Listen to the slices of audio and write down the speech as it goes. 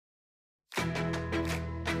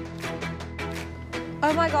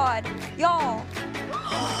Oh my God, y'all.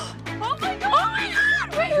 Oh my God! Oh my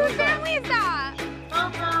God! Wait, whose family is that? Oh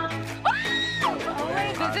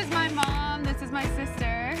wait, this is my mom. This is my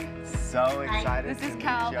sister. So excited. This is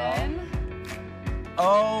Calvin.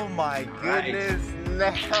 Oh my goodness, no.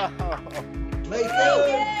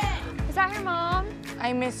 Is that her mom?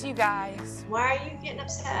 I miss you guys. Why are you getting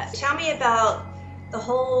upset? Tell me about the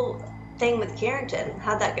whole thing with Carrington.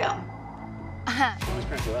 How'd that go?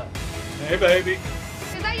 Hey, baby.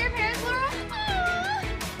 Is that your parents, Laura? Aww.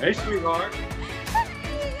 Hey, sweetheart.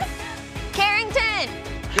 Carrington!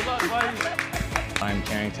 Good luck, buddy. I'm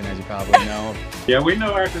Carrington, as you probably know. Yeah, we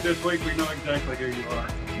know after this week, we know exactly who you are.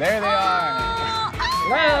 There they are.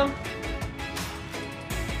 Hello.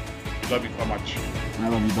 Love you so much. I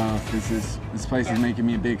love you both. This place is making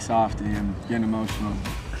me a big softy. I'm getting emotional.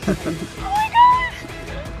 Oh my God!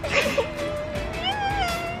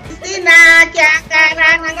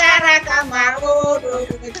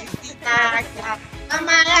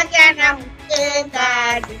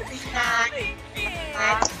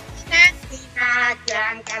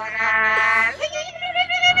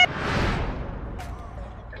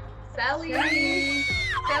 Sally!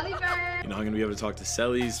 Sally bird! You know, I'm gonna be able to talk to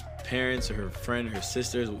Sally's parents or her friend, her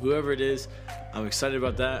sisters, whoever it is. I'm excited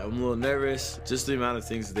about that. I'm a little nervous. Just the amount of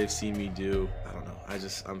things that they've seen me do. I don't know.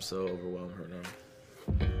 I'm so overwhelmed right now.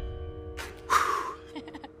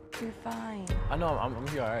 You're fine. I know I'm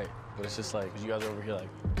here all right, but it's just like, 'cause you guys are over here like,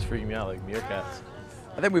 it's freaking me out like meerkats.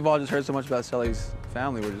 I think we've all just heard so much about Sally's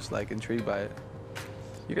family. We're just like intrigued by it.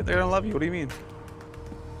 They're gonna love you. What do you mean?